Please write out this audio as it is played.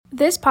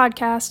This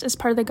podcast is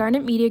part of the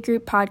Garnet Media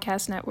Group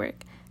podcast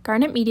network.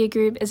 Garnet Media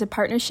Group is a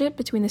partnership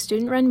between the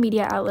student-run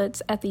media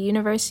outlets at the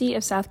University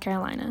of South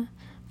Carolina.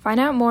 Find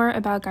out more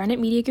about Garnet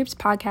Media Group's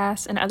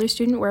podcasts and other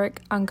student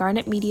work on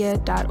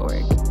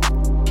garnetmedia.org.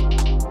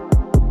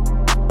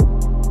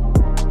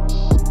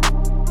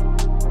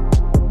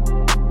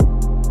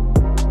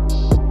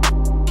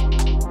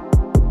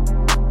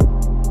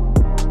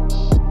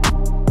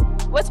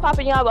 What's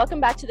poppin', y'all?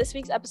 Welcome back to this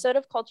week's episode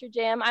of Culture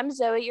Jam. I'm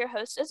Zoe, your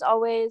host as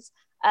always.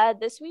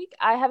 This week,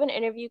 I have an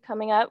interview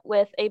coming up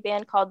with a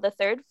band called The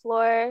Third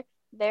Floor.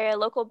 They're a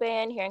local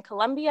band here in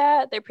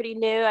Columbia. They're pretty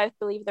new. I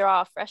believe they're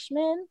all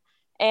freshmen.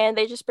 And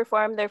they just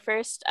performed their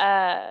first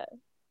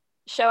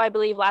show, I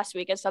believe, last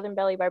week at Southern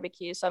Belly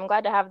Barbecue. So I'm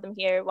glad to have them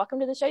here. Welcome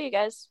to the show, you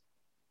guys.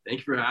 Thank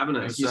you for having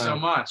us. Thank you so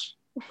much.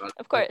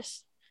 Of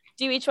course.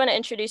 Do you each want to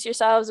introduce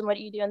yourselves and what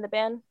you do in the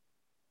band?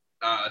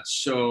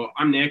 So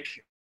I'm Nick.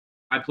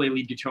 I play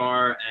lead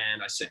guitar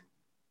and I sing.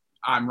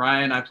 I'm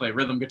Ryan. I play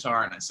rhythm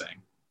guitar and I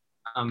sing.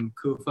 I'm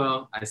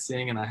Kufo. I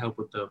sing and I help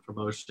with the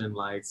promotion,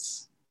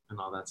 lights, and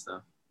all that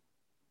stuff.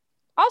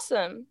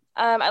 Awesome.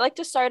 I like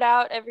to start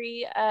out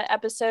every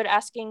episode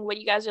asking what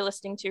you guys are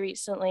listening to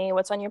recently.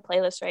 What's on your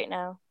playlist right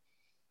now?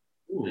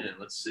 Ooh, man,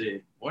 let's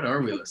see. What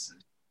are we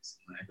listening to?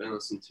 I've been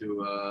listening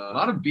to A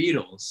lot of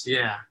Beatles.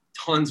 Yeah.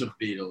 tons of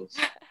Beatles.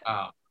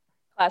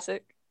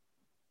 Classic.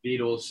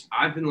 Beatles.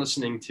 I've been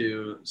listening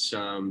to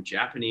some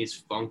Japanese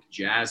funk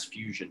jazz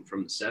fusion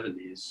from the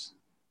 70s.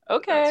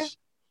 Okay.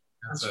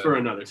 That's for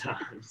another time.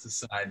 Just a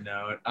side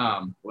note.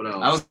 What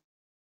else?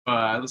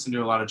 I listened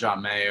to a lot of John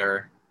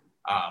Mayer.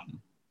 A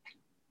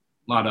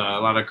lot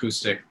of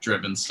acoustic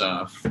driven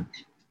stuff.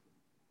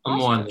 I'm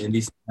more on the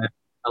indie side.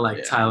 I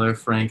like Tyler,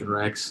 Frank, and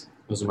Rex.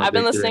 Those are my I've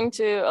been big three. listening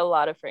to a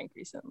lot of Frank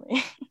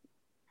recently.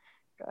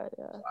 God,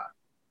 yeah.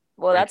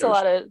 Well, that's a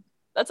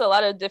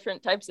lot of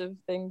different types of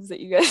things that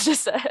you guys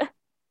just said.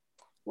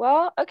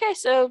 Well, okay,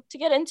 so to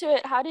get into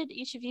it, how did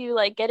each of you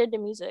get into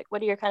music?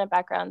 What are your kind of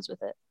backgrounds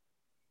with it?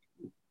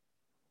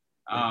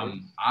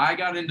 I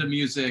got into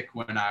music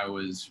when I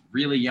was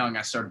really young.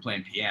 I started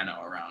playing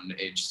piano around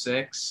age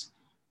 6.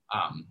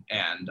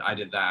 And I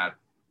did that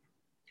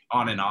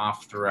on and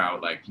off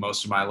throughout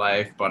most of my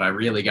life, but I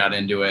really got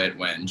into it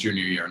when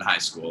junior year in high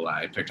school.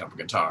 I picked up a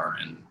guitar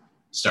and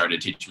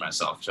started teaching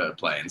myself to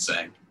play and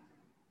sing.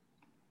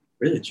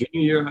 Really? Junior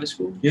year of high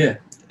school? Yeah.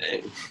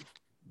 Dang.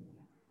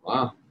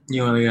 Wow.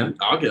 You want to go?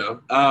 I'll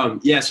go.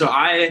 So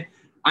I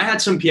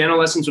had some piano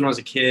lessons when I was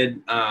a kid,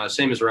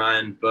 same as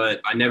Ryan, but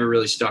I never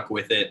really stuck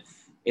with it.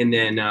 And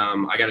then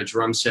I got a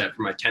drum set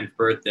for my 10th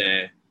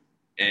birthday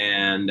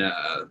and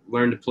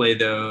learned to play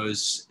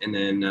those, and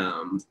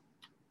then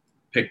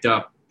picked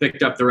up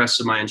the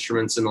rest of my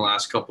instruments in the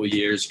last couple of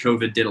years.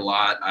 COVID did a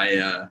lot.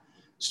 I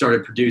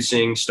started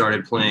producing,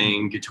 started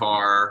playing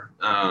guitar,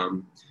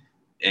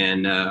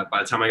 and by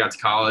the time I got to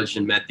college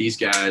and met these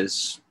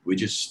guys, we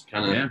just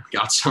kind of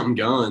got something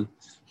going.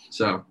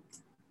 So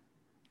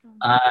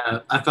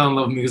I fell in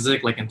love with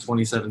music in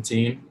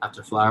 2017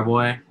 after Flower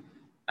Boy.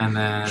 And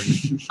then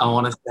I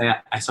want to say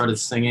I started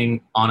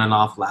singing on and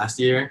off last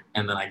year.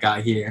 And then I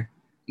got here.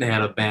 They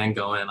had a band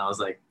going and I was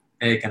like,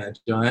 hey, can I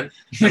join?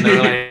 And they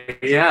were like,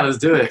 yeah, let's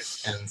do it.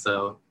 And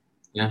so,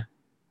 yeah.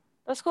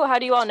 That's cool. How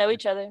do you all know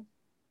each other?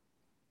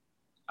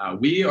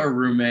 We are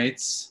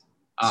roommates.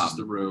 This is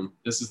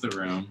the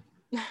room.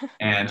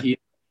 And he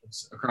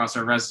lives across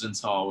our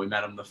residence hall. We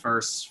met him the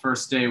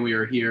first day we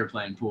were here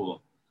playing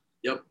pool.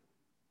 Yep.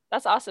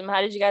 That's awesome.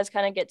 How did you guys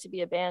kind of get to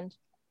be a band?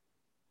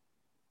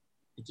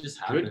 It just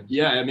happened.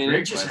 Yeah, I mean,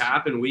 Great it just question.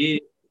 happened. Me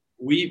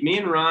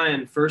and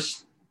Ryan,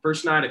 first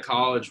night of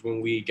college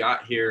when we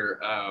got here,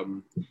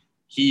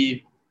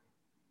 he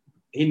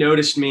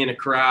noticed me in a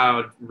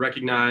crowd,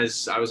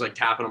 recognized I was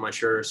tapping on my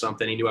shirt or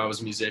something. He knew I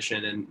was a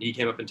musician, and he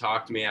came up and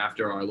talked to me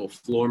after our little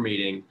floor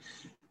meeting.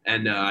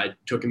 And I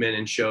took him in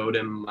and showed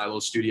him my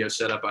little studio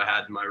setup I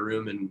had in my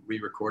room, and we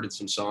recorded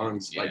some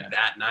songs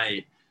that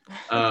night.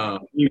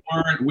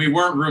 We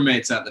weren't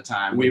roommates at the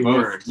time. We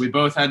weren't. We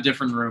both had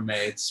different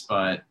roommates,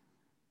 but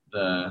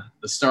the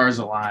stars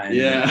aligned.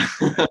 Yeah.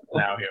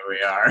 Now here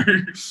we are.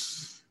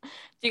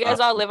 Do you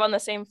guys all live on the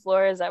same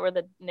floor? Is that where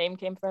the name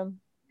came from?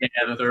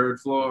 Yeah, the third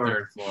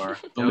floor.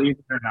 Believe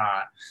it or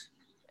not.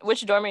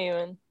 Which dorm are you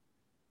in?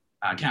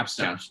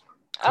 Capstone.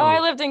 Oh, I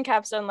lived in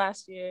Capstone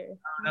last year.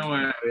 No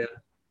way.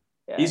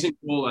 Yeah. He's in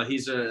Cola.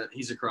 He's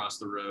across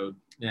the road.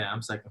 Yeah,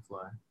 I'm second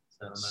floor.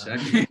 So,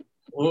 Second.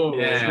 Whoa.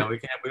 yeah, we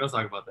don't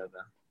talk about that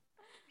though.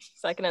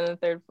 Second and the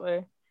third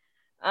floor.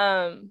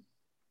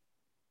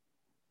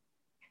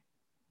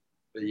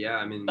 But yeah,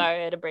 I mean. Sorry,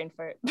 I had a brain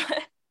fart.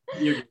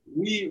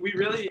 we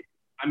really,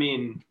 I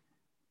mean,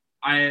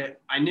 I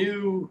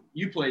knew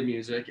you played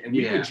music and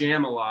we would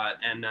jam a lot.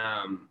 And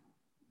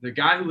the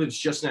guy who lives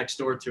just next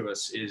door to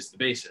us is the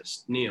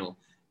bassist, Neil.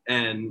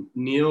 And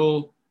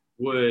Neil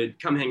would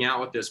come hang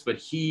out with us, but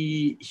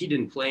he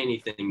didn't play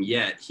anything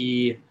yet.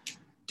 He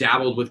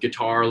dabbled with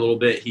guitar a little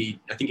bit.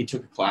 I think he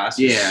took a class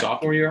his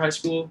sophomore year of high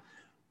school.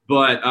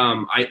 But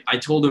I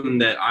told him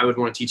that I would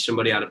want to teach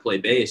somebody how to play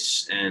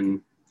bass.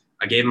 And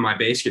I gave him my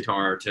bass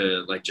guitar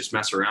to like just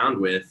mess around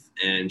with,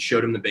 and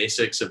showed him the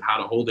basics of how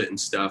to hold it and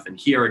stuff. And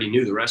he already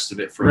knew the rest of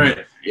it from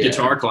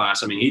guitar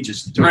class. I mean, he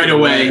just right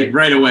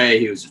away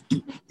he was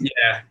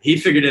he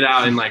figured it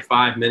out in like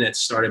 5 minutes,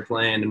 started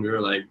playing, and we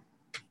were like,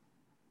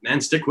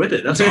 man, stick with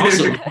it. That's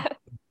awesome.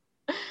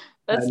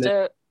 That's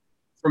dope.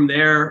 From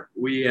there,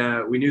 we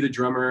knew the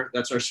drummer.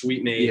 That's our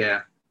suite mate.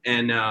 Yeah.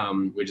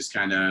 And we just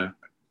kind of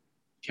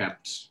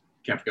kept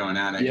going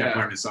at it, kept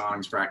learning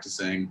songs,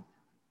 practicing.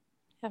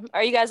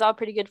 Are you guys all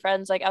pretty good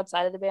friends, like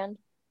outside of the band?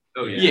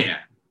 Oh yeah.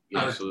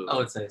 Absolutely. I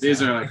would say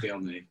these are like the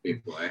only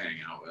people I hang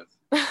out with.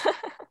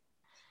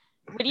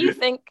 What do you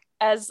think,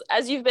 as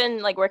you've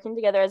been like working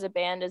together as a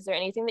band, is there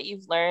anything that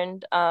you've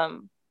learned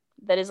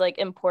that is like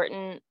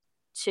important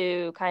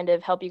to kind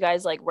of help you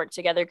guys like work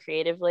together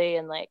creatively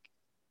and like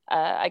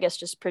I guess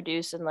just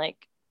produce and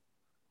like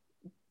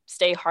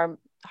stay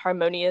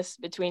harmonious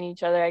between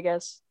each other, I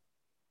guess?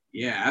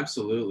 Yeah,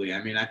 absolutely.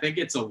 I mean, I think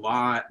it's a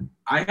lot.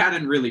 I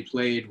hadn't really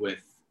played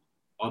with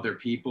other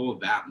people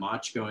that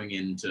much going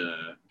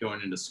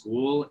into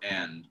school,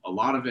 and a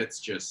lot of it's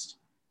just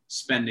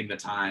spending the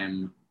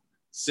time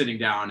sitting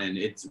down, and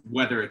it's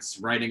whether it's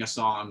writing a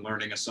song,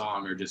 learning a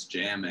song, or just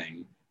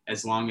jamming.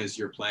 As long as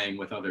you're playing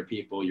with other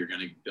people, you're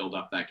going to build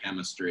up that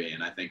chemistry,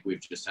 and I think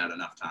we've just had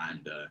enough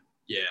time to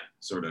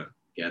sort of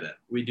get it.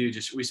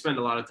 We spend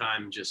a lot of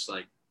time just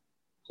like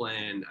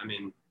playing. I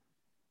mean,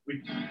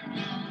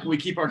 we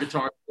keep our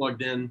guitars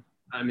plugged in.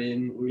 I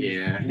mean,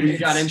 we've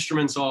got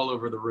instruments all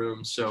over the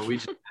room, so we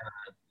just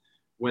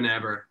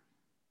whenever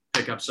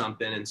pick up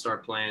something and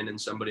start playing, and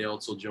somebody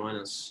else will join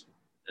us.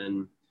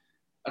 And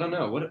I don't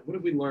know, what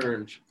have we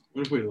learned?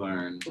 What have we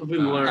learned?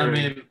 I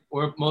mean,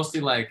 we're mostly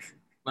like,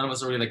 none of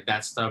us are really like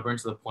that stubborn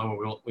to the point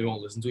where we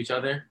won't listen to each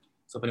other.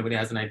 So if anybody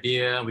has an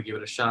idea, we give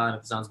it a shot.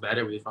 If it sounds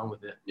better, we have fun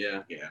with it.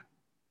 Yeah,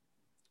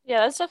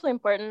 that's definitely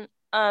important.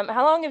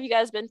 How long have you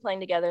guys been playing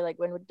together? Like,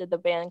 when did the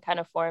band kind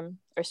of form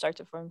or start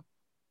to form?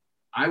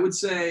 I would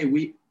say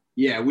we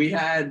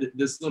had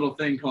this little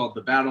thing called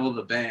the Battle of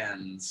the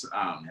Bands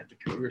at the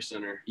Koger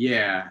Center.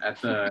 Yeah,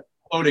 at the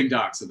loading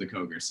docks of the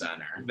Koger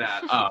Center.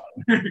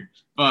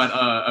 But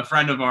a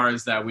friend of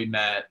ours that we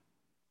met,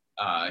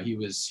 he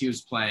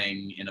was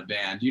playing in a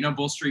band. Do you know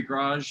Bull Street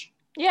Garage?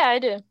 Yeah, I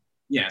do.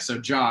 Yeah, so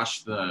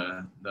Josh,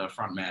 the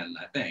front man,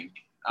 I think.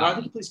 I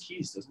think he plays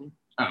keys, doesn't he?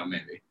 Oh,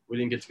 maybe. We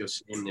didn't get to go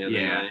see him the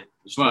other night.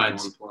 But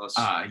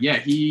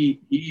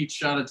he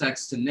shot a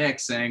text to Nick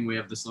saying we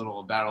have this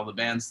little Battle of the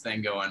Bands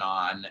thing going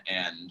on,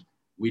 and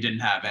we didn't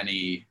have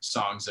any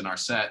songs in our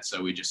set,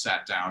 so we just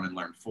sat down and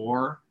learned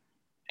 4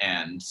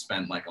 and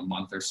spent like a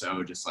month or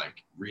so just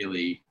like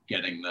really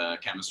getting the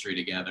chemistry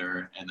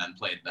together, and then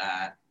played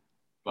that.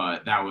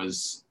 But that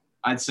was,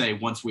 I'd say,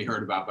 once we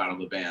heard about Battle of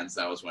the Bands,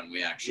 that was when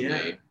we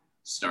actually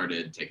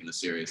started taking this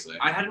seriously.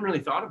 I hadn't really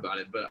thought about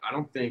it, but I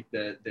don't think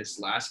that this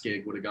last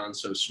gig would have gone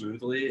so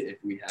smoothly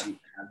if we hadn't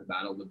had the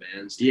Battle of the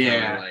Bands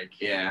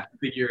to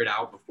figure it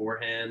out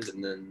beforehand.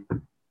 And then,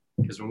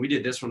 because when we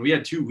did this one, we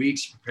had 2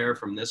 weeks to prepare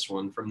from this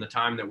one, from the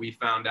time that we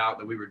found out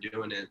that we were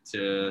doing it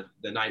to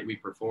the night we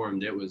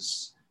performed. It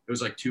was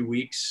like 2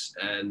 weeks,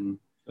 and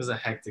it was a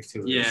hectic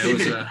 2 weeks. Yeah, it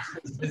was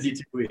a busy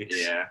 2 weeks.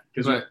 Yeah,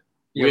 because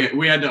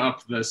we had to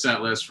up the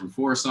set list from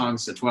 4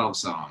 songs to 12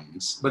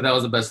 songs. But that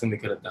was the best thing we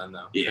could have done,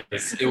 though. Yeah.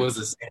 It was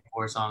the same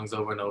 4 songs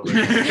over and over.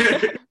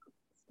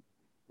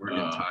 We're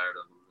getting tired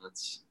of them.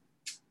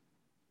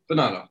 But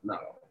not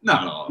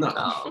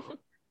all.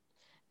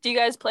 Do you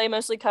guys play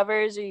mostly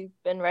covers, or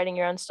you've been writing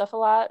your own stuff a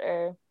lot,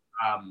 or?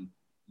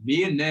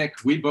 Me and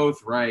Nick, we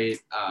both write.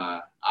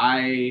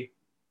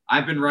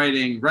 I've been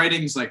writing.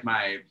 Writing's like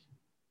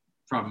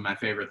probably my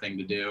favorite thing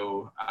to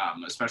do,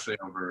 especially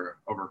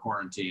over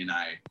quarantine.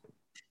 I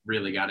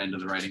really got into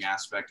the writing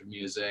aspect of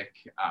music,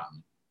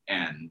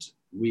 and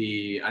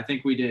I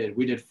think we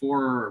did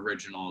 4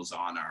 originals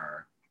on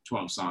our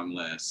 12-song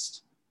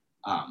list,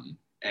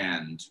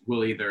 and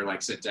we'll either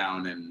like sit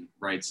down and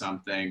write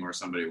something, or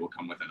somebody will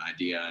come with an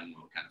idea and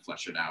we'll kind of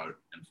flesh it out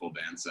in full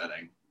band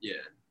setting.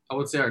 Yeah, I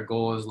would say our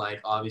goal is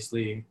like,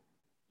 obviously,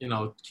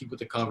 keep with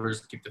the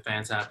covers, keep the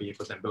fans happy,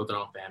 but then build our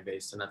own fan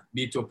base, and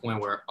be to a point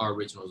where our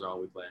originals are all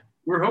we play.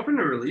 We're hoping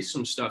to release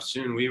some stuff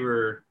soon. We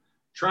were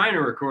trying to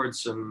record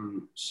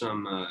some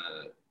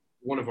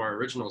one of our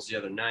originals the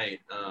other night.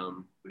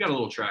 We got a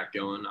little track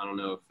going. I don't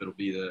know if it'll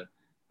be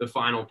the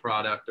final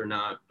product or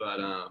not,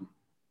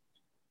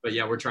 but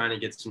yeah, we're trying to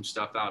get some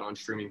stuff out on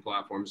streaming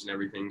platforms and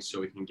everything,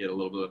 so we can get a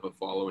little bit of a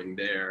following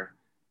there,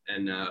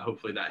 and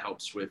hopefully that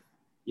helps with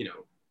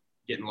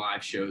getting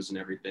live shows and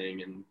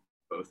everything, and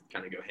both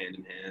kind of go hand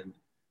in hand.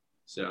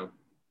 So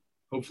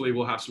hopefully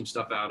we'll have some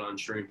stuff out on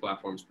streaming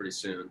platforms pretty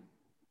soon.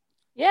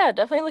 Yeah,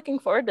 definitely looking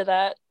forward to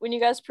that. When you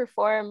guys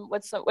perform,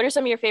 what are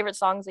some of your favorite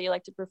songs that you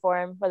like to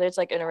perform, whether it's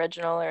like an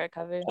original or a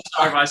cover?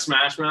 Sorry by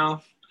Smash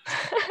Mouth.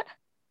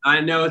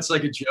 I know it's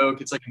like a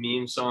joke, it's like a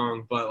meme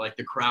song, but like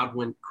the crowd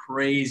went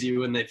crazy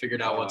when they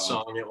figured out what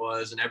song it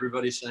was, and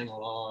everybody sang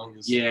along.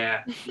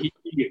 Yeah.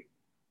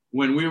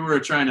 When we were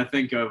trying to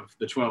think of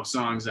the 12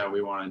 songs that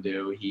we want to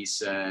do, he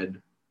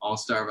said, All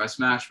Star by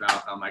Smash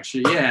Mouth. I'm like,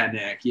 sure, yeah,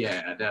 Nick,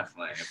 yeah,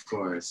 definitely, of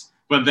course.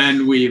 But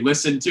then we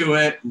listened to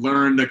it,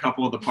 learned a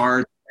couple of the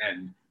parts,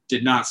 and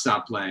did not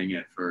stop playing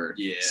it for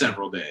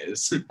several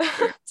days.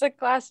 It's a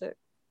classic.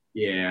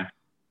 Yeah.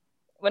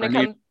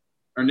 When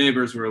our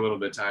neighbors were a little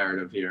bit tired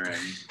of hearing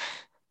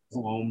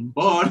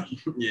Homebody.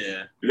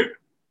 Yeah.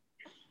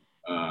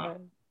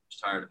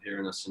 Just tired of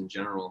hearing us in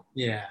general.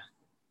 Yeah.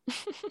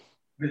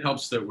 It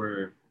helps that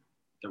we're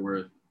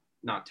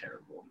not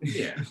terrible.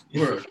 Yeah.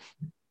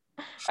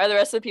 Are the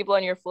rest of the people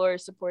on your floor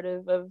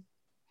supportive of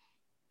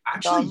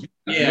Actually,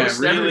 yeah, most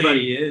really,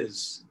 everybody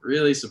is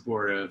really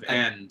supportive.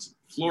 And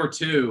floor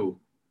 2,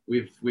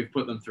 we've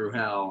put them through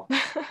hell.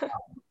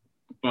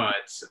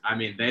 But I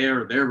mean,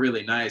 they're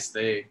really nice.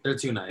 They're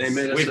too nice. They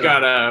made us we've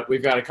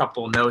got a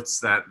couple notes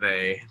that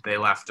they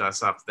left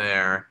us up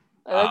there.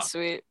 Oh, that's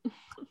sweet.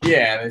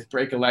 Yeah, they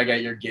break a leg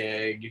at your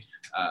gig.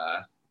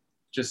 I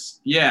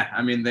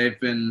mean, they've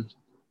been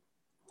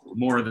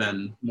more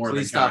than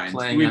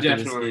kind. We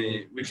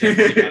definitely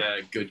got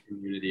a good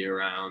community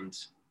around.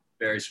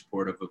 Very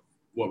supportive of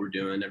what we're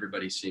doing.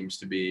 Everybody seems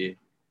to be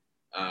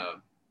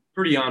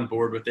pretty on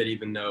board with it,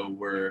 even though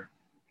we're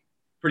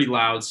pretty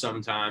loud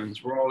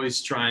sometimes. We're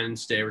always trying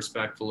to stay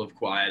respectful of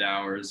quiet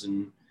hours,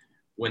 and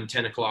when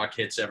 10 o'clock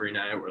hits every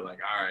night, we're like,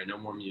 all right, no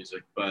more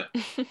music. But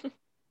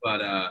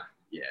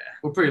yeah,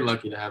 we're pretty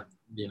lucky to have,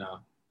 I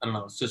don't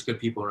know, it's just good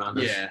people around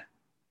us. Yeah,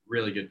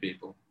 really good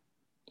people.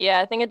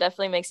 Yeah, I think it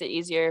definitely makes it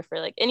easier for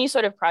like any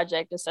sort of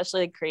project,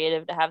 especially like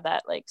creative, to have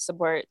that like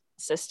support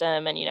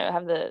system and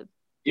have the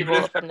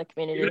people from the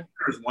community. Even if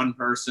there's one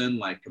person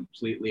like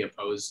completely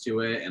opposed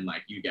to it and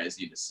like you guys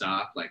need to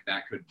stop, like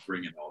that could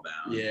bring it all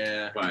down.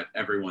 Yeah. But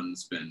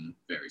everyone's been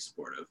very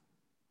supportive.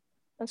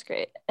 That's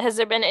great. Has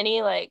there been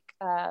any like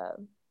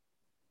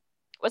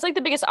what's like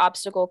the biggest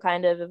obstacle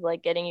kind of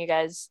like getting you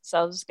guys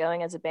selves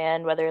going as a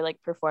band, whether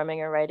like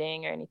performing or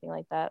writing or anything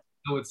like that?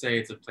 I would say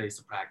it's a place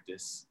to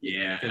practice.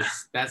 Yeah.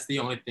 Because that's the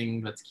only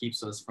thing that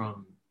keeps us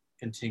from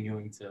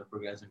continuing to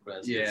progress.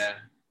 Yeah.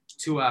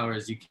 2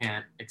 hours, you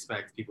can't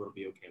expect people to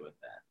be okay with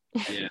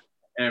that. Yeah.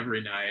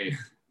 Every night.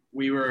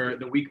 We were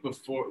the week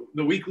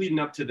leading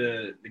up to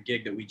the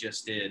gig that we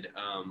just did,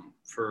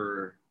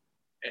 for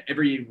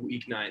every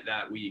weeknight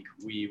that week,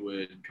 we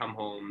would come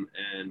home,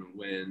 and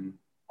when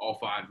all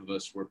 5 of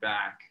us were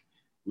back,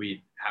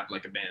 we'd have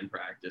like a band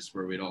practice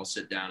where we'd all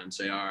sit down and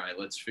say, all right,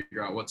 let's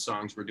figure out what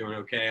songs we're doing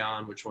okay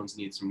on, which ones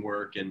need some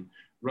work, and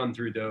run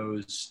through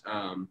those.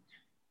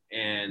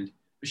 And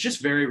it's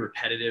just very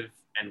repetitive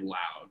and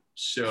loud.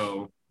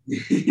 So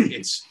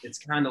it's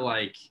kind of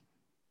like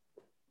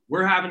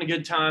we're having a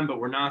good time, but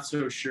we're not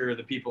so sure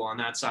the people on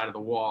that side of the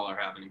wall are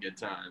having a good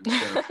time.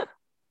 So,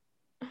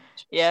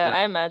 yeah,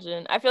 I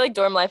imagine. I feel like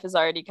dorm life is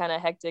already kind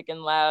of hectic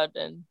and loud,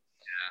 and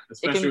yeah,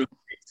 especially with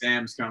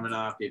exams coming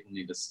up, people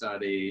need to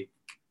study.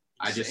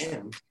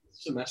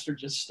 Semester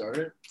just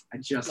started. I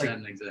just had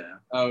an exam.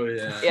 Oh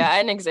yeah. Yeah, I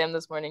had an exam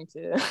this morning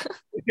too.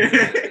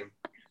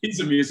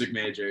 He's a music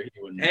major. He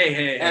wouldn't.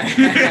 Hey.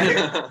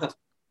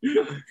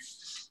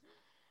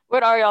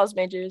 What are y'all's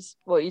majors?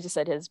 Well, you just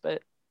said his,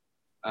 but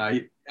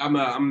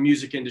I'm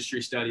music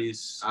industry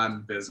studies.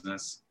 I'm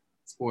business,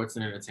 sports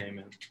and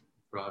entertainment,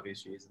 for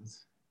obvious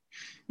reasons.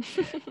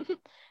 Do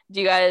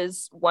you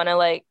guys want to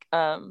like,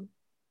 I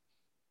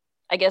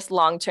guess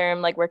long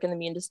term, like work in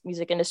the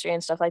music industry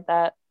and stuff like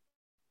that?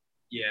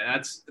 Yeah,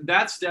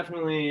 that's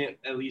definitely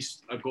at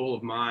least a goal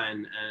of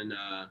mine, and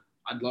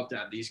I'd love to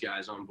have these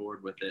guys on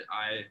board with it.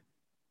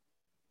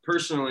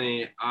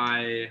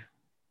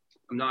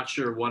 I'm not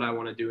sure what I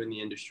want to do in the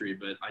industry,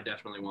 but I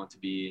definitely want to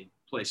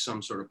play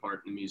some sort of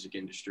part in the music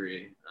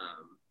industry.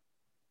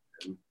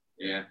 And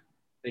yeah,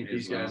 I think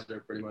these guys are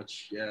pretty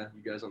much, you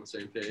guys on the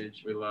same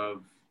page. We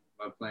love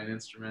playing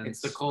instruments. It's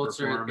the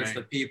culture, performing. It's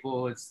the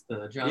people, it's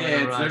the genre.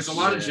 Yeah, there's a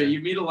lot of you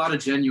meet a lot of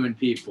genuine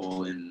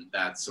people in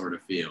that sort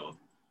of field.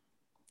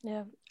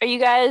 Yeah. Are you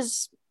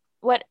guys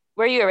where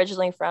are you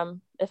originally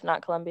from, if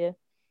not Columbia?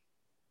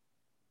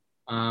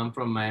 I'm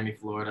from Miami,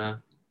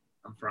 Florida.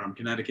 I'm from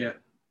Connecticut.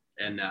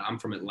 And I'm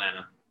from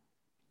Atlanta.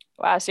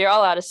 Wow, so you're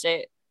all out of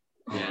state.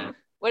 Yeah.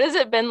 What has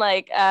it been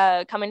like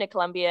coming to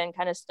Columbia and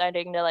kind of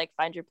starting to like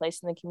find your place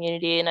in the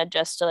community and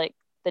adjust to like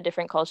the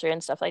different culture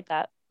and stuff like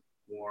that?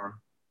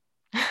 Warm.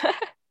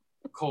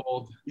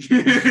 Cold.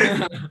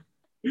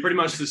 Pretty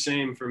much the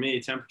same for me,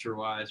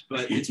 temperature-wise.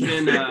 But it's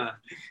been it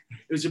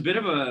was a bit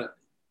of a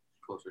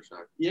culture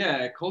shock.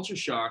 Yeah, culture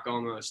shock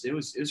almost. It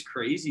was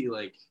crazy.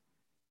 Like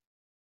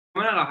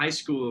coming out of high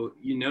school,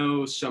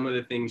 some of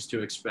the things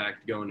to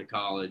expect going to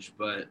college,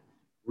 but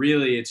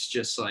really it's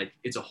just like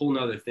it's a whole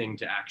nother thing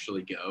to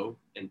actually go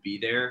and be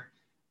there.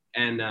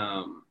 And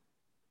I'm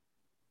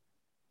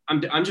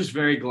just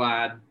very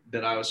glad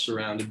that I was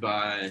surrounded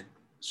by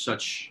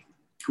such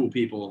cool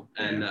people,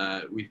 and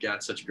we've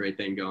got such a great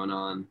thing going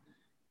on.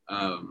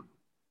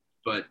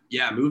 But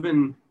yeah,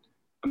 moving,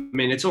 I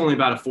mean, it's only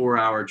about a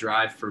 4-hour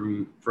drive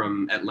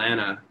from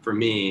Atlanta for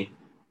me,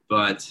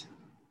 but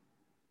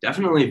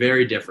definitely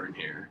very different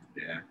here.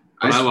 Yeah.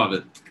 But I love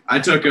it. I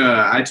took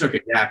a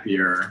gap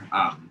year.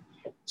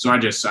 So I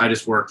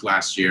just worked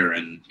last year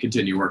and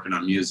continue working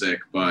on music.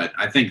 But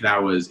I think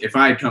that was, if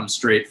I had come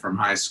straight from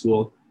high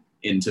school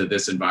into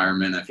this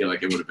environment, I feel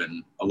like it would have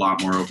been a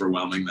lot more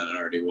overwhelming than it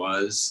already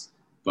was.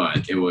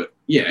 But it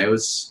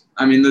was,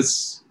 I mean,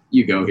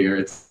 you go here,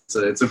 it's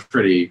a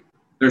pretty,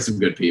 there's some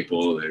good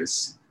people.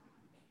 There's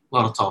a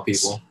lot of tall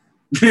people.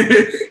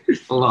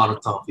 A lot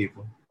of tall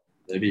people.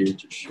 Maybe you're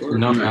just short.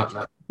 No.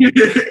 But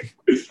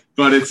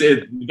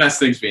the best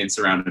thing's being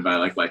surrounded by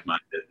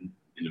like-minded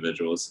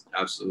individuals.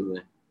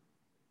 Absolutely.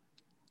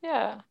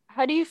 Yeah.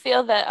 How do you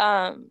feel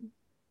that,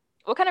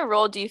 what kind of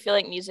role do you feel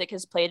like music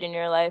has played in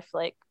your life,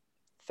 like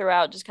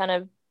throughout just kind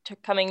of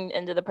coming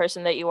into the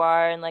person that you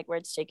are and like where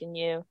it's taken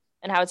you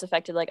and how it's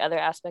affected like other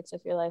aspects of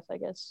your life, I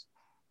guess?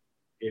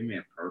 Gave me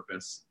a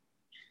purpose.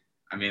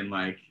 I mean,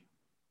 like,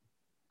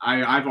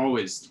 I've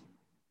always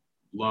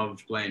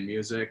loved playing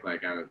music.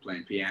 Like, I was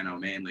playing piano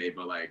mainly,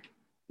 but like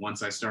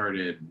once I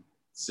started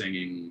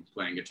singing,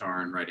 playing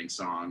guitar, and writing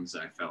songs,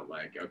 I felt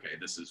like, okay,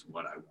 this is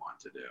what I want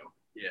to do.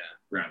 Yeah.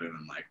 Rather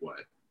than like what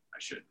I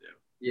should do.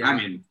 Yeah. I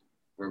mean,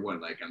 or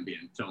what like I'm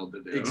being told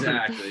to do.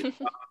 Exactly.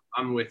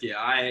 I'm with you.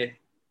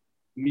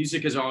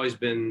 Music has always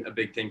been a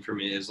big thing for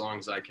me as long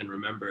as I can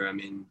remember. I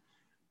mean,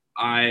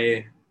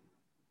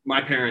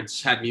 my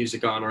parents had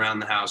music on around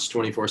the house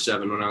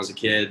 24/7 when I was a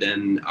kid,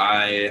 and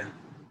I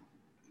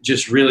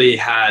just really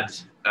had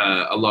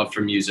a love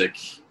for music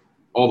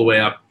all the way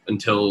up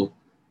until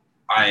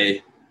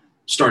I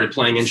started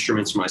playing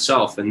instruments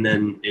myself, and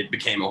then it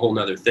became a whole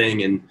nother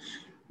thing. And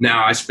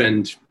now I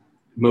spend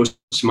most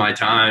of my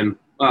time,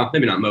 well,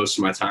 maybe not most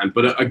of my time,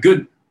 but a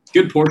good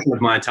portion of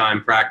my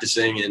time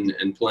practicing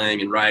and playing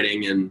and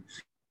writing. And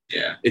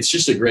yeah, it's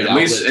just a great at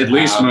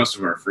least most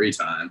of our free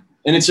time.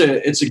 And it's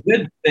a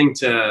good thing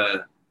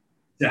to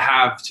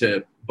have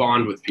to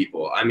bond with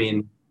people. I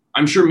mean,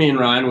 I'm sure me and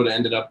Ryan would have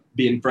ended up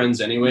being friends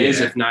anyways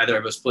if neither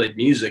of us played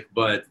music,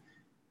 but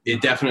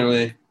it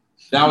definitely,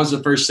 that was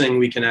the first thing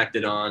we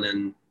connected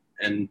on,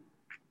 and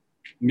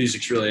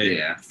music's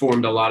really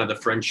formed a lot of the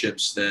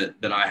friendships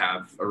that I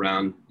have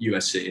around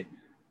USC.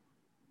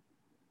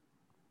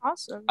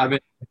 Awesome. I've been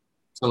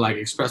to like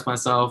express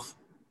myself,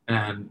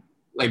 and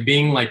like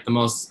being like the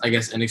most, I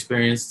guess,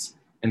 inexperienced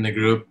in the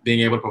group, being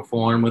able to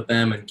perform with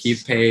them and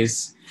keep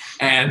pace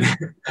and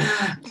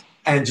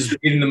and just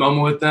being in the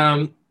moment with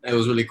them. It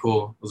was really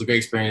cool. It was a great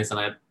experience, and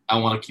I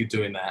want to keep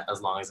doing that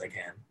as long as I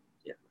can.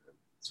 Yeah,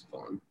 it's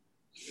fun.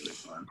 It's really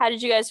fun. How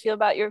did you guys feel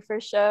about your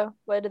first show?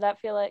 What did that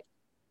feel like?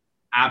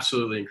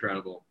 Absolutely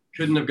incredible.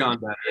 Couldn't have gone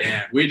better.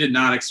 Yeah, we did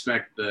not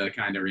expect the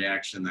kind of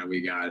reaction that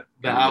we got.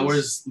 The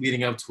hours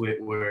leading up to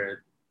it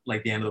were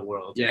like the end of the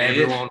world. Yeah,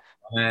 everyone.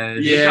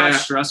 It got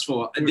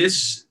stressful.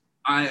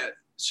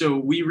 So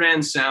we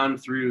ran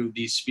sound through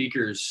these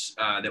speakers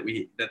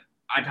that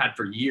I've had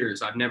for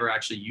years. I've never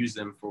actually used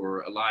them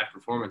for a live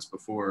performance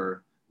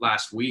before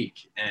last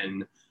week,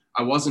 and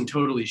I wasn't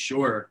totally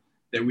sure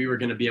that we were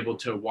going to be able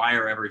to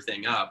wire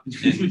everything up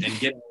and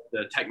get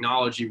the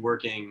technology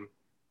working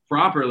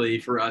properly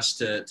for us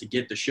to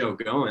get the show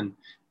going.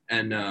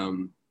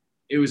 And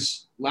it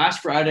was,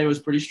 last Friday was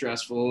pretty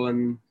stressful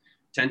and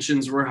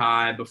tensions were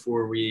high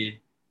before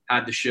we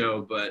had the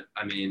show, but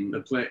I mean,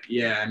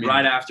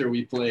 right after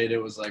we played, it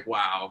was like,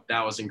 wow,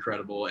 that was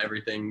incredible.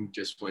 Everything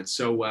just went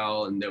so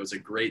well, and there was a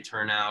great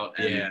turnout.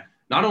 And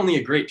not only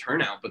a great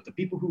turnout, but the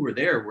people who were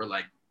there were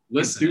like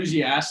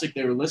enthusiastic.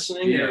 They were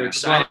listening. They were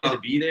excited to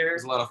be there.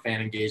 There's a lot of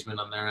fan engagement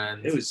on their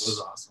end. It was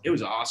awesome. It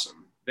was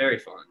awesome. Very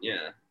fun.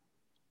 Yeah.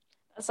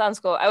 That sounds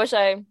cool. I wish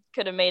I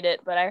could have made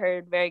it, but I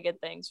heard very good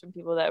things from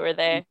people that were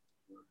there.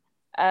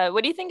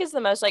 What do you think is the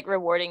most like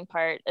rewarding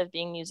part of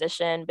being a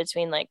musician,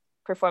 between like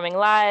performing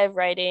live,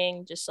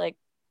 writing, just like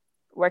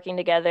working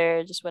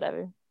together, just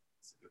whatever?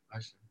 That's a good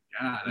question.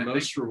 God, the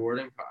most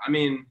rewarding part. I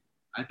mean,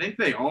 I think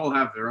they all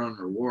have their own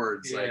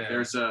rewards. Like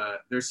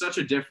there's such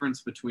a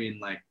difference between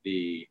like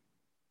the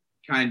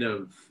kind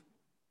of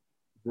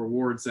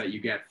rewards that you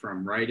get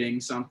from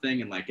writing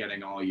something and like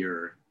getting all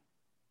your,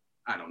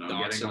 I don't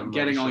know,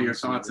 getting all your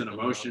thoughts and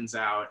emotions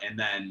out, and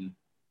then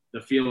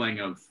the feeling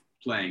of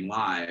playing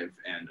live,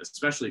 and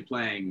especially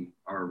playing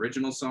our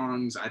original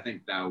songs. I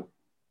think that,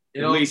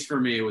 at least for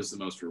me, it was the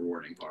most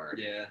rewarding part.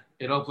 Yeah,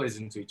 it all plays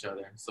into each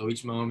other. So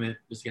each moment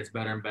just gets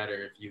better and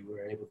better if you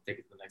were able to take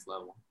it to the next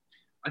level.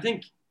 I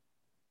think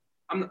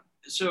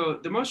so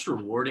the most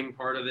rewarding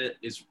part of it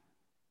is,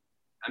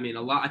 I mean,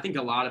 I think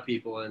a lot of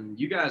people, and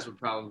you guys would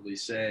probably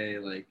say,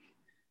 like,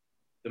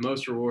 the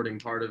most rewarding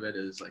part of it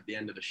is like the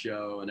end of the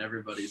show and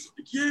everybody's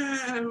like,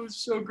 yeah, it was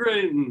so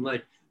great. And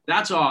like,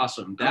 that's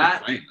awesome.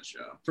 That playing the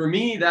show. For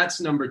me,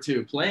 that's number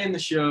two. Playing the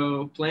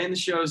show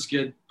is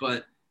good,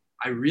 but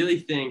I really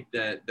think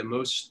that the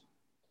most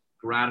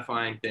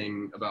gratifying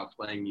thing about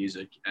playing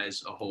music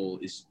as a whole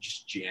is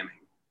just jamming.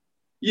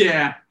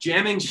 Yeah,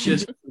 jamming's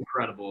just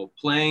incredible.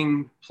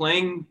 Playing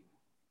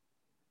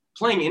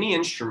any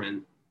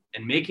instrument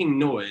and making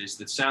noise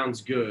that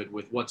sounds good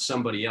with what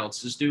somebody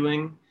else is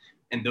doing,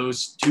 and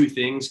those two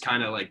things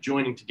kind of like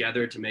joining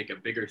together to make a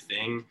bigger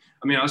thing.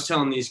 I mean, I was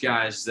telling these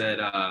guys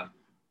that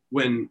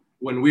when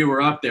we were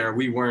up there,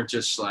 we weren't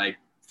just like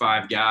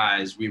 5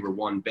 guys, we were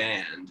one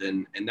band.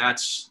 And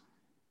that's,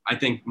 I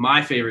think my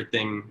favorite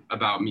thing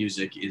about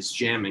music is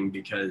jamming,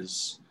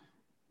 because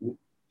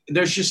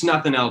there's just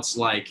nothing else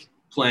like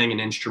playing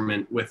an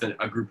instrument with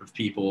a group of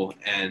people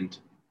and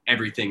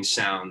everything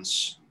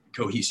sounds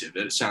cohesive.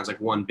 It sounds like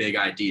one big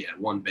idea,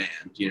 one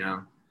band, you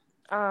know?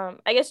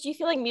 I guess, do you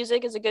feel like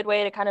music is a good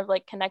way to kind of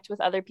like connect with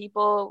other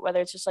people,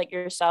 whether it's just like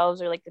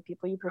yourselves or like the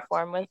people you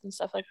perform with and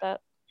stuff like that?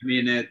 I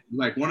mean, it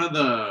like one of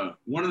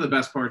the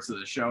best parts of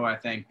the show, I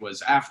think,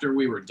 was after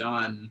we were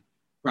done,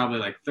 probably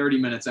like 30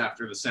 minutes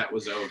after the set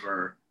was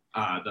over,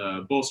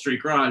 the Bull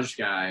Street Garage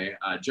guy,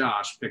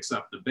 Josh, picks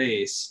up the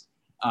bass,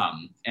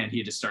 and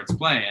he just starts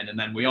playing, and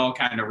then we all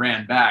kind of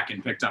ran back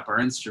and picked up our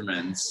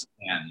instruments,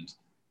 and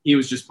he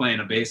was just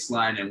playing a bass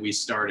line, and we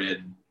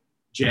started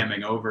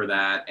jamming over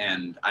that.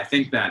 And I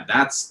think that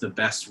that's the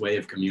best way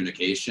of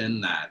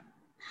communication that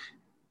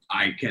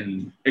I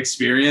can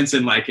experience.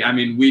 And like, I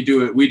mean, we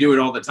do it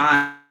all the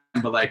time,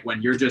 but like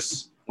when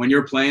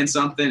you're playing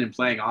something and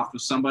playing off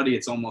of somebody,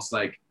 it's almost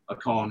like a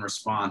call and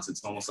response.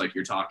 It's almost like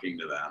you're talking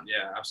to them.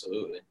 Yeah,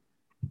 absolutely.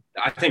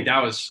 I think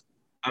that was,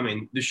 I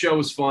mean, the show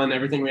was fun.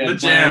 Everything we had The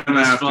jam planned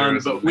was after fun,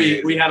 was but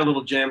amazing. we had a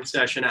little jam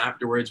session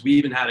afterwards. We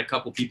even had a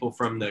couple people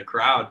from the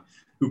crowd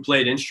who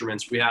played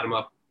instruments. We had them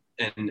up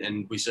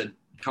and we said,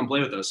 come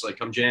play with us, like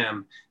come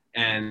jam.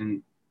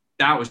 And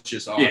that was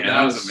just awesome. Yeah,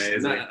 that was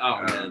amazing.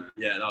 Man.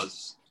 Yeah, that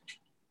was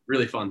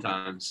really fun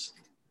times.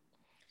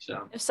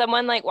 So If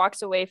someone like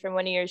walks away from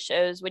one of your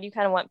shows, what do you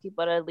kind of want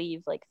people to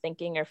leave like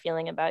thinking or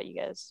feeling about you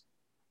guys?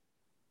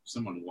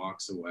 Someone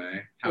walks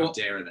away. How Well,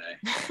 dare they?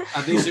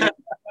 I think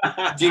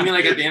do you mean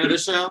like at the end of the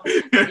show?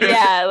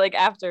 Yeah, like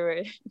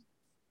afterward.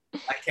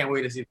 I can't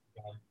wait to see them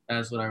again.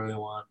 That's what I really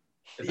want.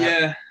 If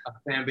yeah, a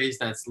fan base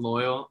that's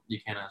loyal, you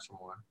can't ask for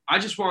more. I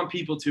just want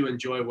people to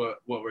enjoy what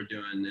we're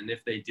doing. And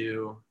if they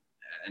do,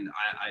 and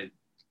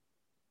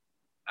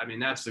I mean,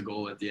 that's the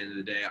goal at the end of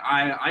the day.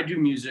 I do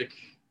music.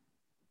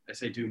 I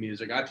say do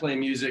music. I play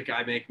music.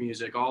 I make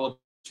music. All of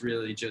it's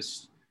really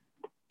just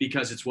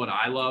because it's what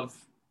I love.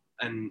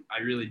 And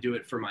I really do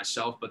it for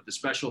myself. But the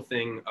special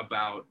thing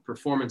about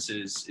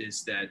performances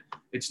is that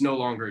it's no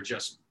longer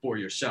just for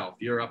yourself.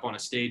 You're up on a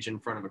stage in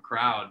front of a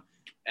crowd,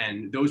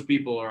 and those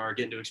people are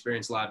getting to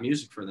experience live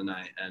music for the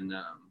night. And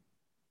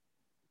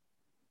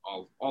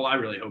all I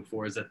really hope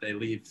for is that they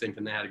leave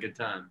thinking they had a good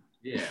time.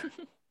 Yeah.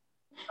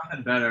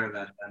 Nothing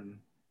better than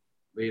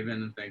leaving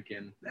and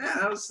thinking, yeah,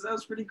 that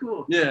was pretty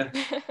cool. Yeah.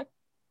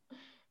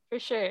 For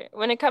sure.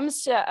 When it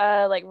comes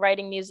to like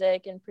writing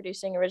music and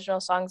producing original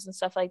songs and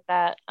stuff like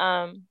that,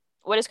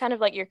 what is kind of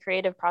like your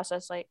creative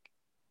process like?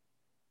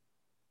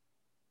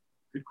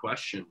 Good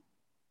question.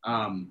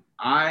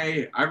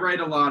 I write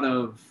a lot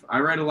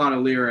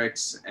of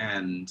lyrics,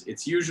 and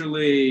it's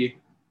usually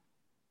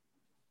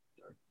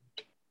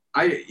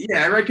I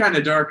write kind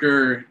of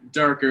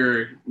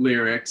darker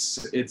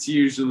lyrics. It's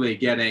usually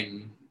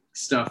getting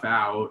stuff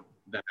out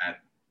that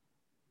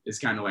is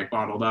kind of like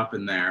bottled up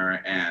in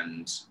there,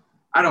 and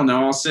I don't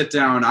know, I'll sit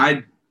down.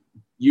 I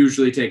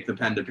usually take the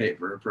pen to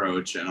paper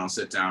approach, and I'll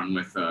sit down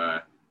with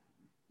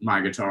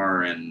my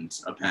guitar and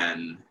a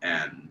pen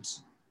and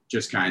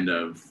just kind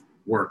of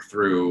work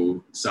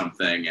through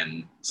something.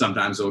 And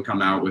sometimes it'll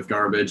come out with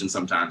garbage, and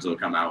sometimes it'll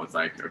come out with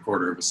like a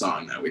quarter of a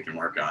song that we can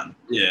work on.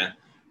 Yeah.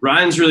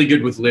 Ryan's really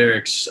good with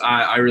lyrics.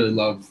 I really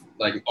love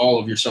like all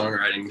of your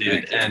songwriting,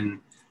 dude. And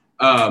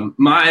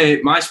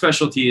my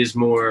specialty is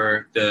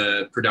more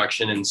the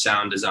production and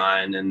sound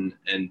design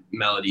and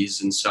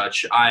melodies and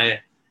such. I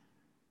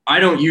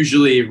don't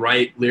usually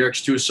write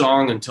lyrics to a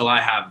song until I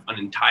have an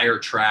entire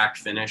track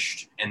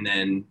finished, and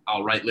then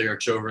I'll write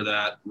lyrics over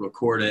that,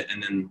 record it,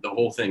 and then the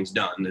whole thing's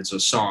done. It's a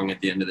song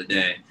at the end of the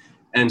day.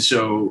 And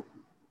so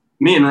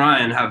me and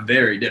Ryan have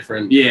very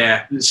different,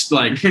 it's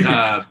like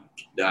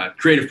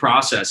creative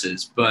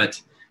processes,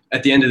 but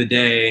at the end of the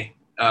day,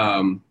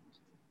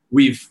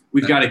 we've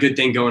got a good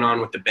thing going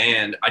on with the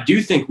band. I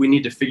do think we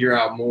need to figure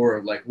out more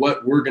of like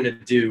what we're going to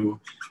do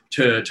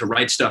to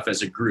write stuff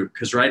as a group.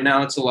 Cause right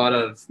now it's a lot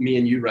of me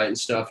and you writing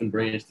stuff and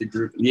bringing it to the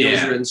group. And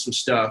Neil's written some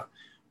stuff,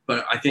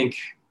 but I think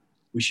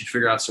we should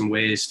figure out some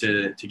ways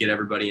to get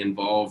everybody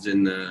involved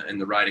in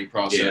the writing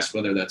process,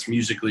 whether that's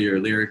musically or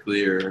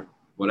lyrically or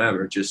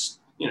whatever, just,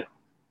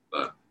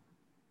 but.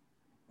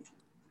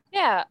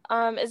 Yeah.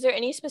 Is there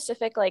any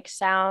specific like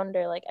sound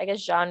or like, I guess,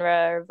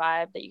 genre or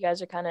vibe that you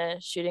guys are kind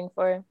of shooting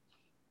for?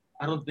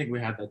 I don't think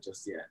we have that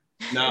just yet.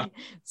 No.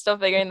 Still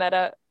figuring that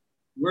out.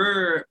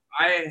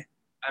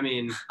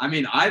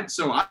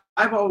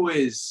 I've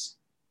always,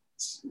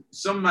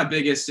 some of my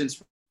biggest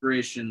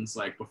inspirations,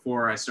 like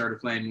before I started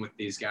playing with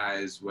these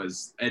guys,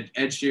 was Ed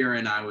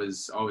Sheeran. I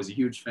was always a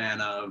huge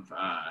fan of,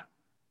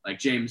 like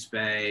James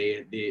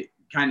Bay, the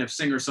kind of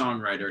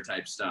singer-songwriter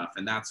type stuff.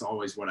 And that's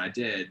always what I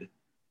did.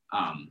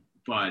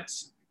 But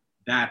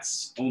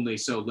that's only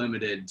so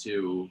limited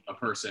to a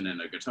person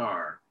and a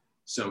guitar.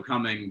 So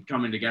coming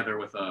together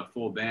with a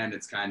full band,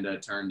 it's kind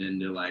of turned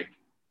into like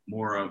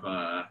more of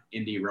a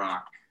indie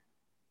rock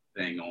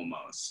thing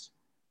almost.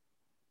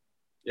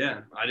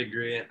 Yeah, I'd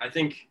agree. I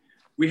think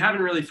we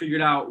haven't really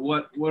figured out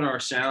what our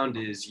sound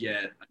is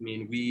yet. I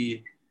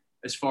mean,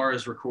 as far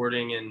as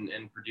recording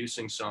and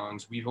producing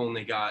songs, we've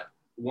only got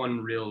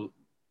one real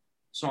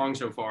song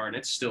so far, and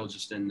it's still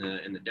just in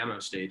the demo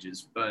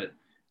stages. But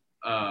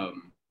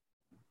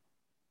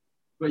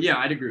yeah,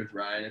 I'd agree with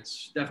Ryan.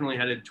 It's definitely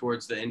headed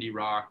towards the indie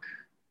rock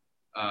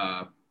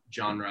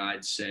genre,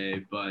 I'd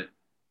say. But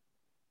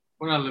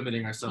we're not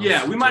limiting ourselves.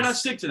 Yeah, we might not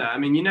stick to that. I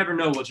mean, you never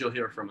know what you'll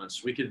hear from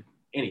us. We could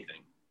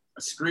anything.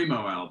 A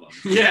screamo album.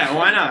 Yeah,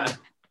 why not?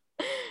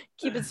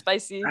 Keep it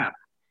spicy.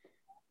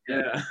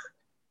 Yeah.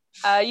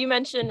 You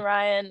mentioned,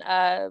 Ryan,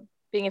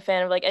 being a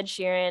fan of like Ed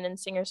Sheeran and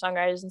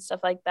singer-songwriters and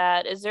stuff like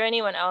that. Is there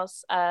anyone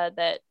else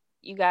that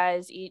you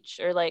guys each,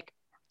 or like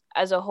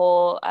as a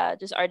whole,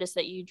 just artists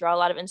that you draw a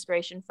lot of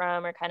inspiration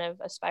from or kind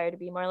of aspire to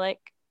be more like?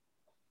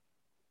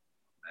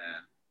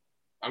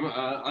 I'm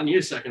on you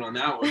a second on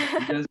that one.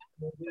 You guys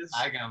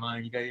I got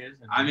mine. You got yours?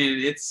 I mean,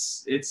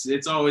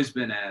 it's always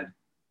been Ed.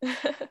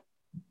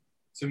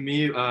 To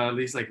me, at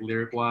least like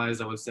lyric wise,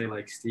 I would say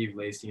like Steve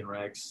Lacy and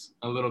Rex.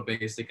 A little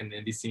basic in the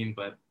indie scene,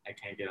 but I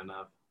can't get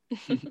enough.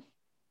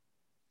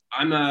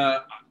 I'm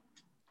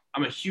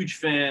a huge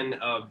fan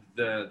of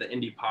the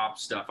indie pop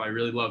stuff. I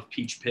really love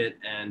Peach Pit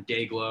and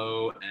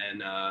Dayglow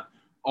and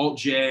Alt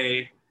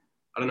J.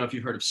 I don't know if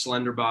you've heard of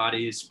Slender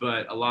Bodies,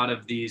 but a lot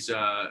of these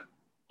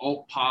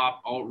alt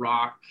pop, alt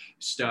rock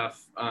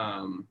stuff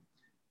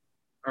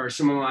are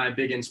some of my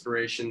big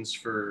inspirations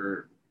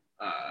for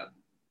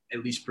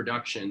at least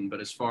production.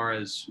 But as far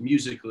as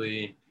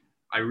musically,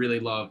 I really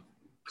love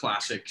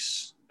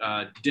classics,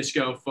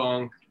 disco,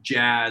 funk,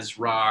 jazz,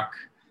 rock,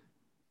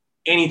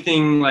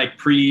 anything like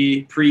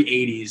pre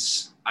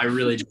 80s. I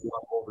really just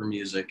love older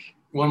music.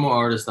 One more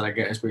artist that I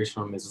get inspiration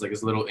from is like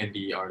this little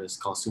indie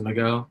artist called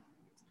Sunago.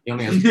 He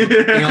only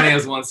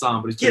has one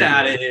song, but he's Get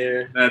out of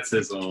here. That's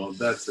his old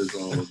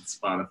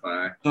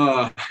Spotify.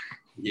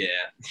 Yeah.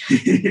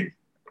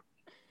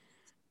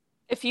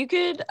 If you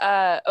could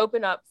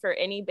open up for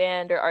any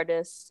band or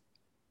artist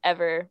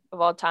ever of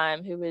all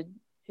time, who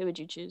would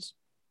you choose?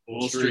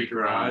 Bull Street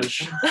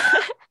Garage.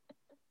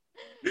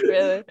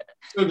 Really?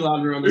 So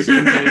glad we're on the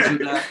same page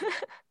with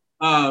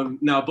that.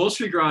 No, Bull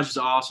Street Garage is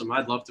awesome.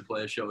 I'd love to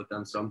play a show with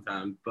them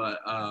sometime. But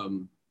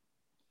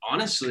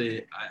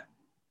honestly,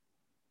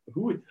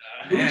 who would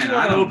you want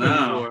to open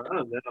for? I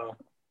don't know.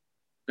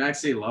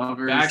 Backseat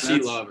Lovers.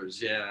 Backseat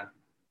Lovers, yeah.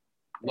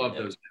 Love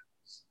those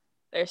guys.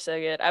 They're so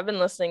good. I've been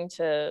listening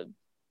to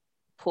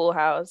Pool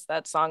House,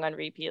 that song on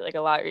repeat like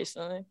a lot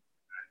recently.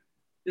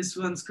 This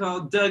one's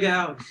called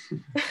Dugout.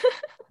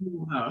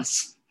 Pool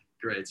House.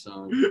 Great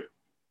song.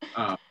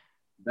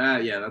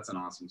 That's an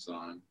awesome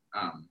song.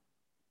 I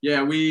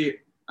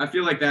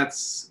feel like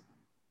that's,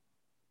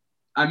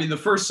 I mean, the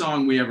first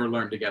song we ever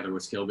learned together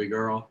was Kilby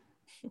Girl.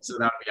 So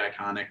that would be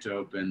iconic to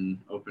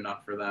open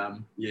up for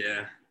them.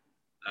 Yeah,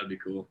 that'd be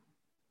cool.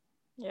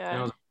 Yeah.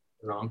 It was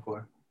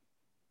encore.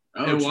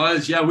 It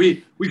was, yeah.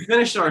 We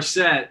finished our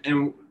set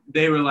and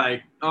they were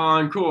like,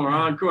 encore.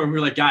 And we were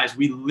like, guys,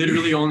 we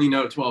literally only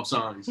know 12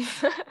 songs.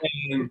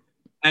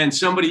 and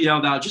somebody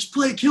yelled out, just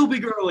play Kilby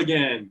Girl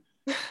again.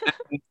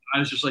 And I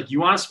was just like, you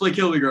want us to play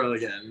Kilby Girl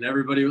again? And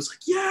everybody was like,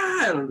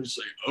 yeah. And I'm just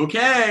like,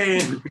 okay.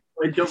 And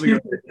play Kilby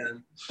Girl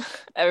again.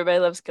 Everybody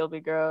loves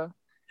Kilby Girl.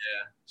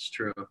 Yeah, it's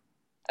true.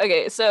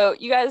 Okay, so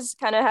you guys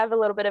kind of have a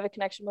little bit of a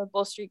connection with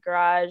Bull Street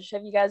Garage.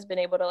 Have you guys been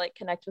able to like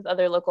connect with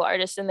other local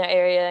artists in the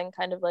area and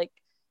kind of like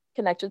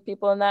connect with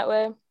people in that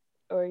way?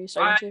 Or are you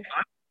starting to?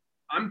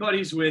 I'm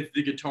buddies with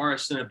the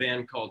guitarist in a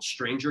band called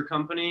Stranger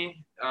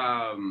Company.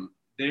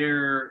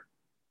 They're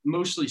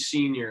mostly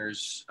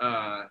seniors.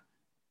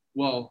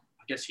 Well,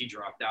 I guess he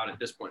dropped out at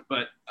this point,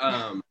 but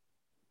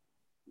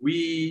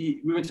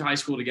we went to high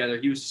school together.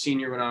 He was a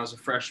senior when I was a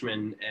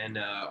freshman, and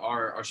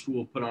our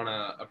school put on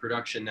a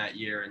production that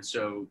year. And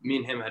so me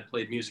and him had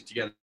played music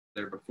together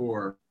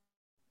before.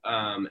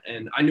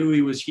 And I knew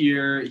he was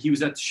here. He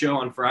was at the show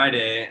on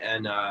Friday,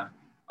 and I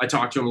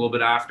talked to him a little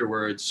bit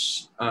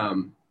afterwards.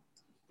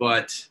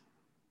 But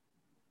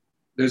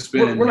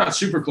we're not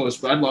super close,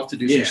 but I'd love to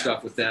do some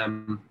stuff with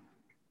them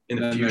in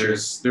the future.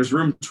 There's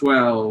Room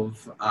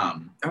 12.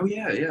 Oh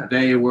yeah.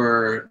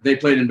 They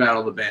played in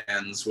Battle of the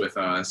Bands with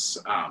us,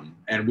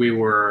 and we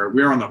were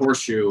on the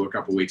Horseshoe a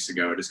couple weeks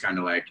ago, just kind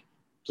of like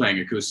playing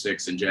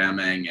acoustics and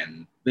jamming,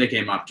 and they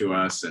came up to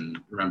us and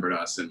remembered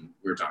us, and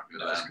we were talking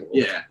to them. Cool.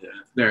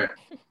 Yeah.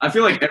 I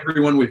feel like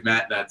everyone we've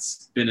met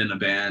that's been in a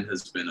band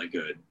has been a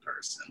good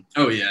person.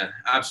 Oh yeah,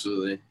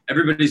 absolutely.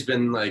 Everybody's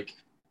been like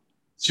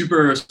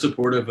super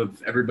supportive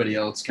of everybody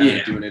else kind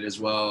of doing it as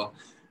well.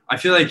 I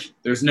feel like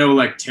there's no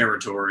like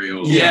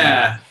territorial.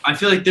 Yeah. I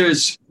feel like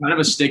there's kind of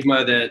a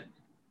stigma that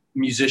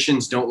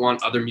musicians don't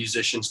want other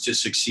musicians to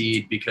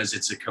succeed because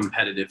it's a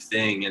competitive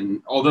thing.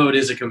 And although it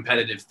is a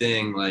competitive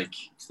thing, like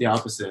it's the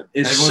opposite.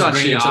 It's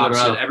such the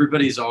opposite.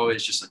 Everybody's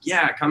always just like,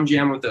 yeah, come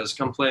jam with us,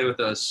 come play with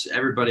us.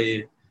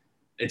 Everybody,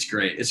 it's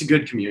great. It's a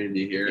good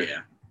community here.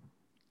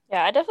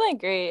 Yeah, I definitely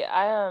agree.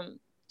 I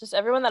just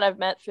everyone that I've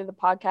met through the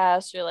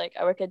podcast or like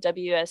I work at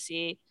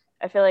WSC,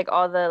 I feel like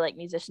all the like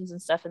musicians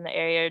and stuff in the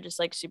area are just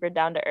like super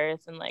down to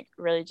earth and like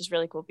really just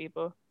really cool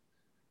people.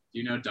 Do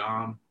you know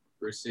Dom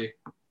Bruzzese?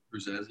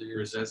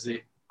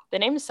 The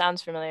name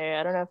sounds familiar.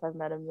 I don't know if I've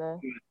met him though.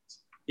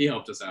 He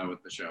helped us out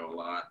with the show a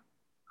lot.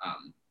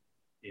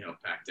 He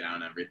helped pack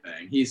down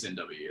everything. He's in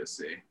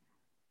WUSC.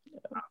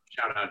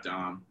 Shout out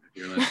Dom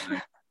if you're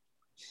listening.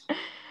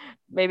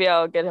 Maybe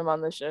I'll get him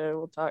on the show.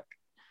 We'll talk.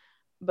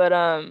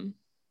 But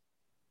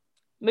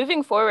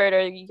moving forward,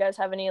 or you guys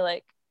have any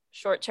like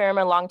short-term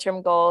or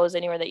long-term goals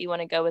anywhere that you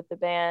want to go with the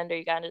band, or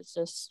you guys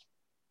just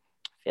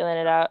feeling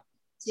it out?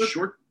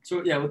 Short.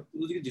 So yeah, what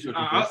you can do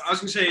short-term I was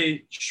gonna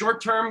say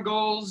short-term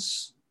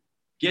goals: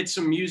 get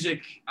some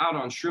music out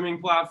on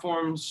streaming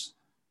platforms.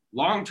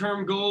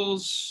 Long-term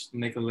goals: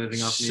 make a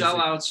living off sell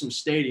music. out some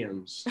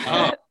stadiums.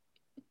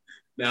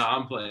 No,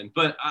 I'm playing.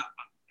 But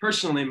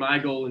personally, my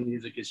goal in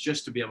music is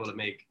just to be able to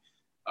make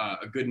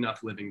a good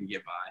enough living to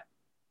get by.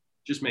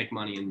 Just make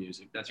money in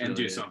music. That's and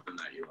really do it. something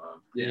that you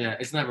love. Yeah,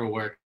 it's never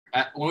work.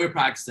 When we were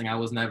practicing, I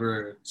was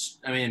never.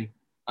 I mean,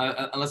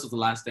 unless it was the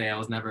last day, I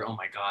was never. Oh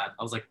my god!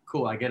 I was like,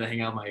 cool. I get to hang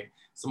out with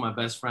some of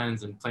my best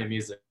friends and play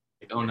music.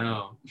 Like, oh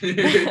no.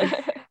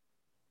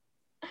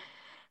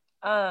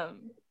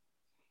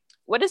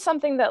 What is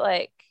something that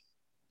like,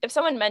 if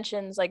someone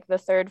mentions like the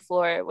third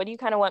floor, what do you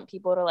kind of want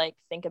people to like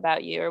think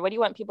about you, or what do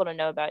you want people to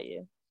know about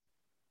you?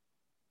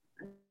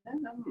 I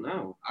don't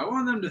know. I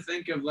want them to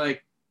think of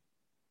like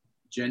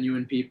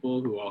genuine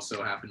people who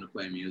also happen to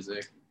play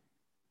music.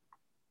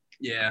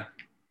 Yeah.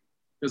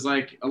 Because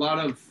like a lot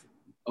of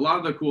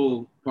the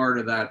cool part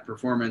of that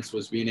performance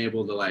was being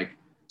able to like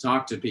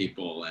talk to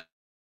people and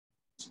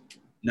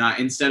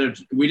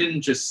we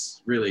didn't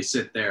just really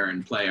sit there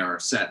and play our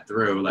set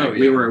through. Like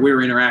we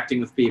were interacting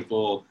with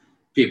people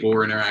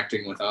were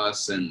interacting with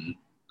us, and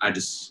I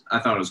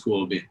thought it was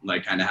cool to be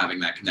like kind of having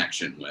that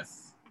connection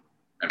with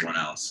everyone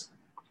else.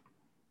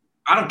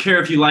 I don't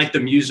care if you like the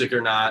music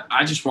or not.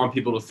 I just want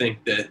people to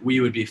think that we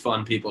would be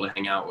fun people to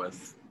hang out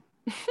with.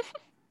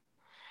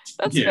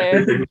 That's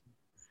fair.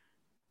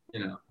 You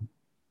know,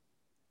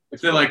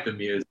 if they like the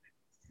music.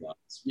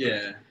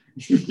 Yeah.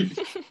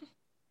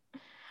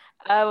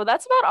 Well,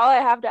 that's about all I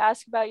have to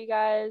ask about you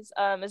guys.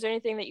 Is there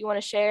anything that you want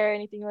to share?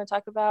 Anything you want to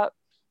talk about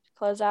to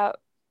close out?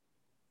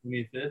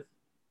 Me fifth.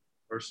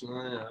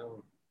 Personally,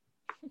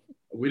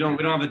 we don't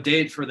have a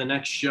date for the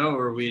next show,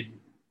 or we'd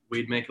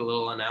make a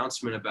little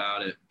announcement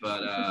about it.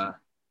 But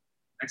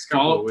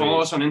follow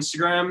us on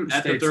Instagram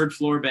at the Third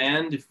Floor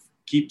Band.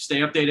 Stay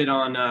updated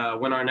on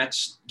when our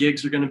next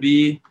gigs are going to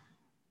be.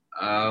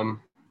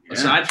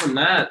 Aside from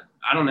that,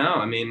 I don't know.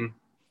 I mean,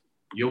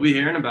 you'll be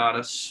hearing about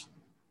us.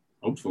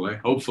 Hopefully.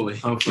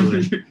 Hell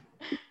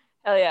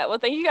yeah. Well,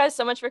 thank you guys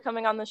so much for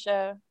coming on the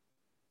show.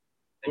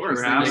 Of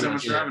course. Thank you so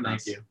much for having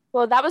us. Thank you.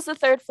 Well, that was the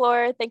Third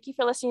Floor. Thank you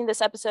for listening to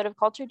this episode of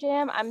Culture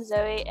Jam. I'm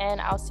Zoe,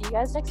 and I'll see you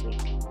guys next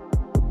week.